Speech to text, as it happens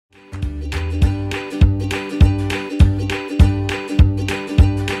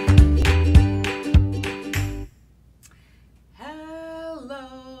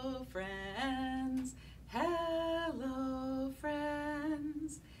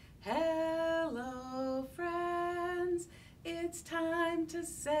to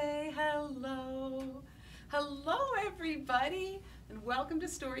say hello. Hello, everybody, and welcome to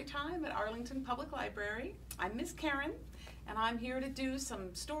Storytime at Arlington Public Library. I'm Miss Karen, and I'm here to do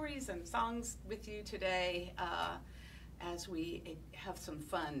some stories and songs with you today as we have some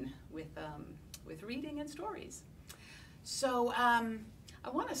fun with reading and stories. So I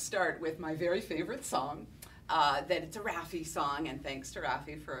want to start with my very favorite song. That it's a Raffi song, and thanks to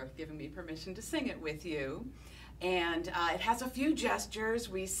Raffi for giving me permission to sing it with you. And it has a few gestures.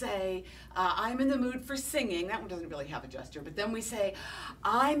 We say, I'm in the mood for singing. That one doesn't really have a gesture, but then we say,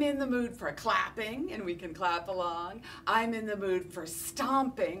 I'm in the mood for clapping, and we can clap along. I'm in the mood for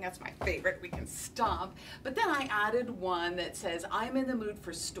stomping. That's my favorite. We can stomp. But then I added one that says, I'm in the mood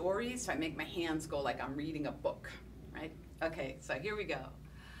for stories. So I make my hands go like I'm reading a book, right? Okay, so here we go.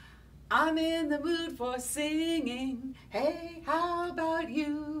 I'm in the mood for singing, hey, how about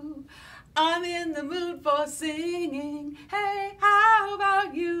you? I'm in the mood for singing, hey, how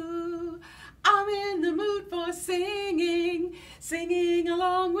about you? I'm in the mood for singing, singing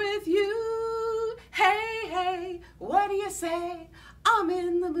along with you. Hey, hey, what do you say? I'm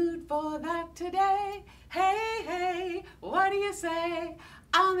in the mood for that today. Hey, hey, what do you say?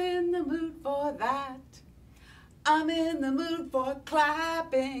 I'm in the mood for that. I'm in the mood for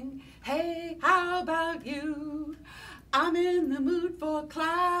clapping, hey, how about you? I'm in the mood for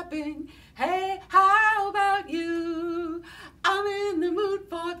clapping, hey, how about you? I'm in the mood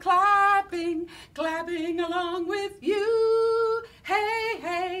for clapping, clapping along with you. Hey,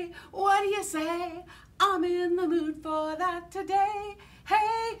 hey, what do you say? I'm in the mood for that today.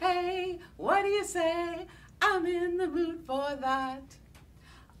 Hey, hey, what do you say? I'm in the mood for that.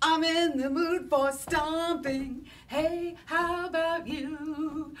 I'm in the mood for stomping, hey, how about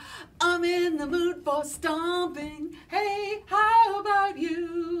you? I'm in the mood for stomping, hey, how about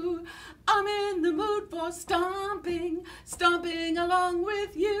you? I'm in the mood for stomping, stomping along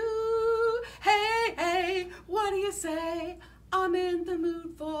with you. Hey, hey, what do you say? I'm in the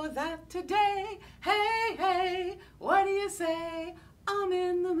mood for that today. Hey, hey, what do you say? I'm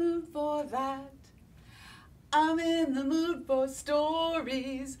in the mood for that. I'm in the mood for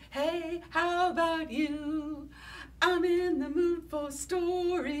stories, hey, how about you? I'm in the mood for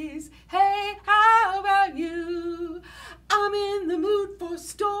stories, hey, how about you? I'm in the mood for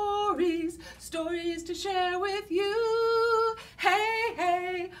stories, stories to share with you. Hey,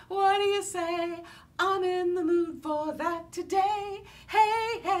 hey, what do you say? I'm in the mood for that today.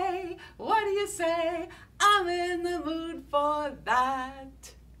 Hey, hey, what do you say? I'm in the mood for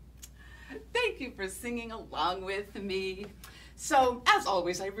that. Thank you for singing along with me. So, as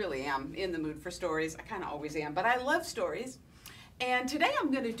always, I really am in the mood for stories. I kind of always am, but I love stories. And today I'm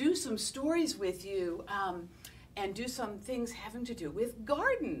going to do some stories with you and do some things having to do with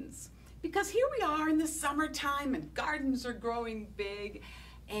gardens. Because here we are in the summertime and gardens are growing big.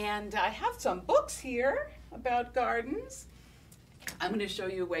 And I have some books here about gardens. I'm going to show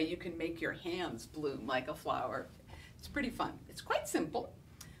you a way you can make your hands bloom like a flower. It's pretty fun. It's quite simple.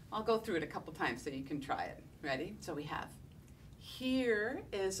 I'll go through it a couple times so you can try it. Ready? So we have, here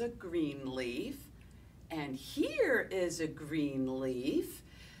is a green leaf, and here is a green leaf.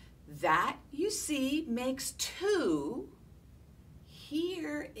 That, you see, makes two.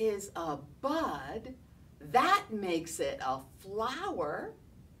 Here is a bud. That makes it a flower.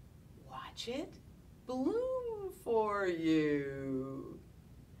 Watch it bloom for you.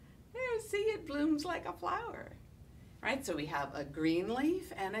 There, see, it blooms like a flower. Right, so we have a green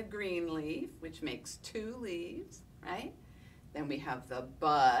leaf and a green leaf, which makes two leaves, right? Then we have the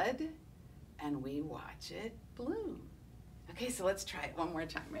bud, and we watch it bloom. Okay, so let's try it one more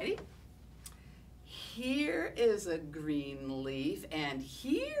time. Ready? Here is a green leaf, and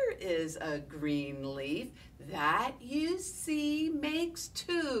here is a green leaf. That, you see, makes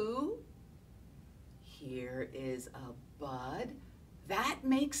two. Here is a bud. That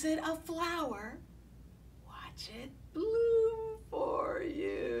makes it a flower. Watch it bloom for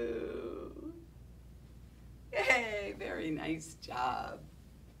you. Yay, very nice job.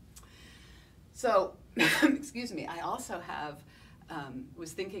 So, excuse me, I also have,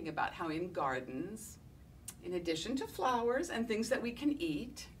 was thinking about how in gardens, in addition to flowers and things that we can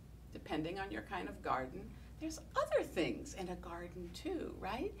eat, depending on your kind of garden, there's other things in a garden too,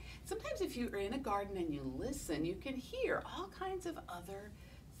 right? Sometimes if you're in a garden and you listen, you can hear all kinds of other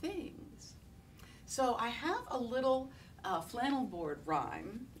things. So I have a little flannel board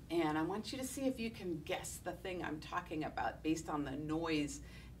rhyme, and I want you to see if you can guess the thing I'm talking about based on the noise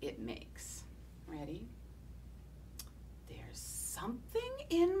it makes. Ready? There's something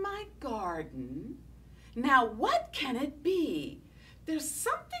in my garden. Now what can it be? There's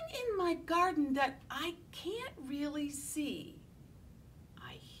something in my garden that I can't really see.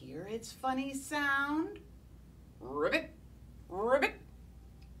 hear its funny sound? Ribbit, ribbit.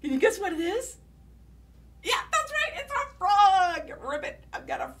 Can you guess what it is? Yeah, that's right, it's a frog! Ribbit, I've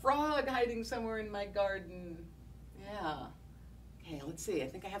got a frog hiding somewhere in my garden. Yeah. Okay, let's see, I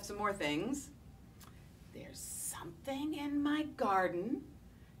think I have some more things. There's something in my garden.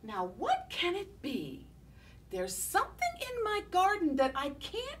 Now, what can it be? There's something in my garden that I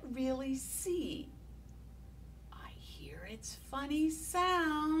can't really see. I hear its funny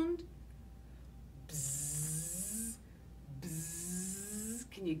sound. Bzzz, bzzz.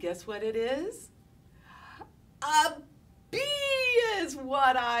 Can you guess what it is? A bee is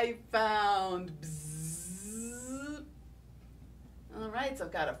what I found. Bzzz. All right, so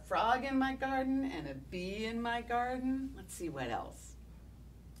I've got a frog in my garden and a bee in my garden. Let's see what else.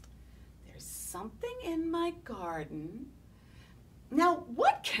 There's something in my garden. Now,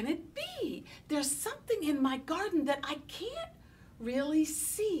 what can it be? There's something in my garden that I can't really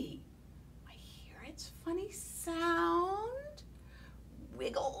see. I hear its funny sound.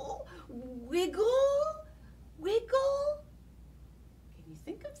 Wiggle, wiggle, wiggle. Can you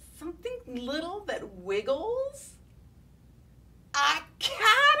think of something little that wiggles? A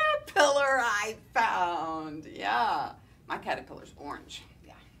caterpillar I found. Yeah, my caterpillar's orange.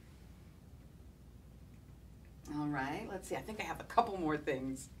 Yeah. All right, let's see. I think I have a couple more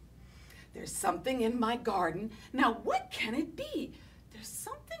things. There's something in my garden. Now, what can it be? There's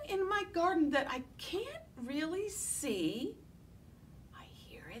something in my garden that I can't really see. I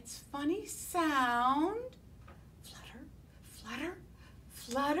hear its funny sound. Flutter, flutter,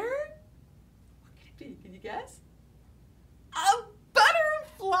 flutter. What can it be? Can you guess? A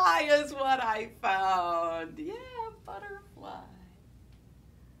butterfly is what I found. Yeah, butterfly.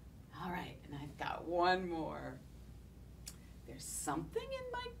 All right, and I've got one more. There's something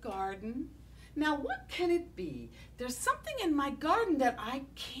in my garden. Now, what can it be? There's something in my garden that I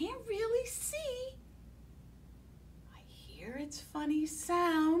can't really see. I hear its funny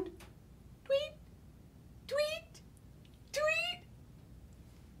sound. Tweet, tweet, tweet.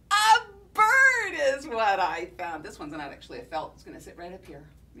 A bird is what I found. This one's not actually a felt. It's going to sit right up here.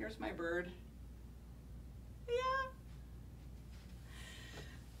 Here's my bird. Yeah.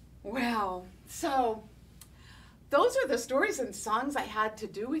 Well, so those are the stories and songs I had to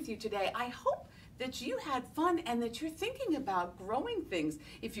do with you today. I hope that you had fun and that you're thinking about growing things.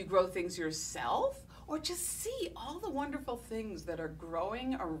 If you grow things yourself, or just see all the wonderful things that are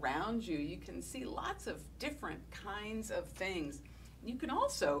growing around you. You can see lots of different kinds of things. You can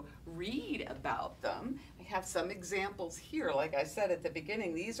also read about them. I have some examples here. Like I said at the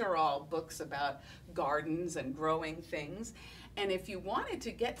beginning, these are all books about gardens and growing things. And if you wanted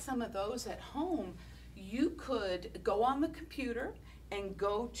to get some of those at home, you could go on the computer and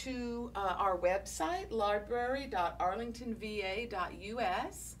go to our website,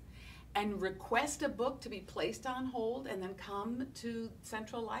 library.arlingtonva.us, and request a book to be placed on hold, and then come to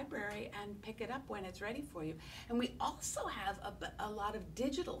Central Library and pick it up when it's ready for you. And we also have a lot of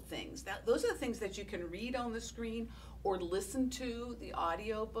digital things. Those are the things that you can read on the screen or listen to, the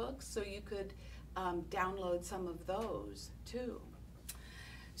audio books, so you could download some of those too.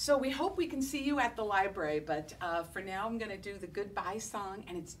 So we hope we can see you at the library, but for now I'm going to do the goodbye song,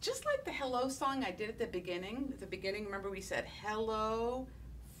 and it's just like the hello song I did at the beginning. At the beginning, remember we said hello,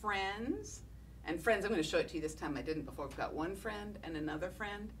 friends. And friends, I'm going to show it to you this time. I didn't before. We've got one friend and another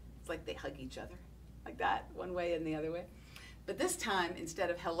friend. It's like they hug each other, like that, one way and the other way. But this time, instead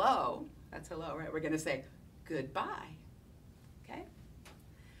of hello, that's hello, right? We're going to say goodbye, okay?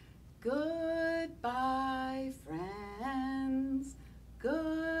 Goodbye, friends.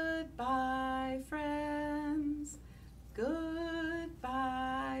 Goodbye, friends.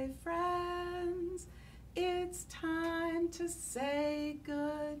 Goodbye, friends. It's time to say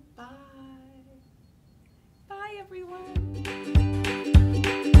goodbye. Bye, everyone.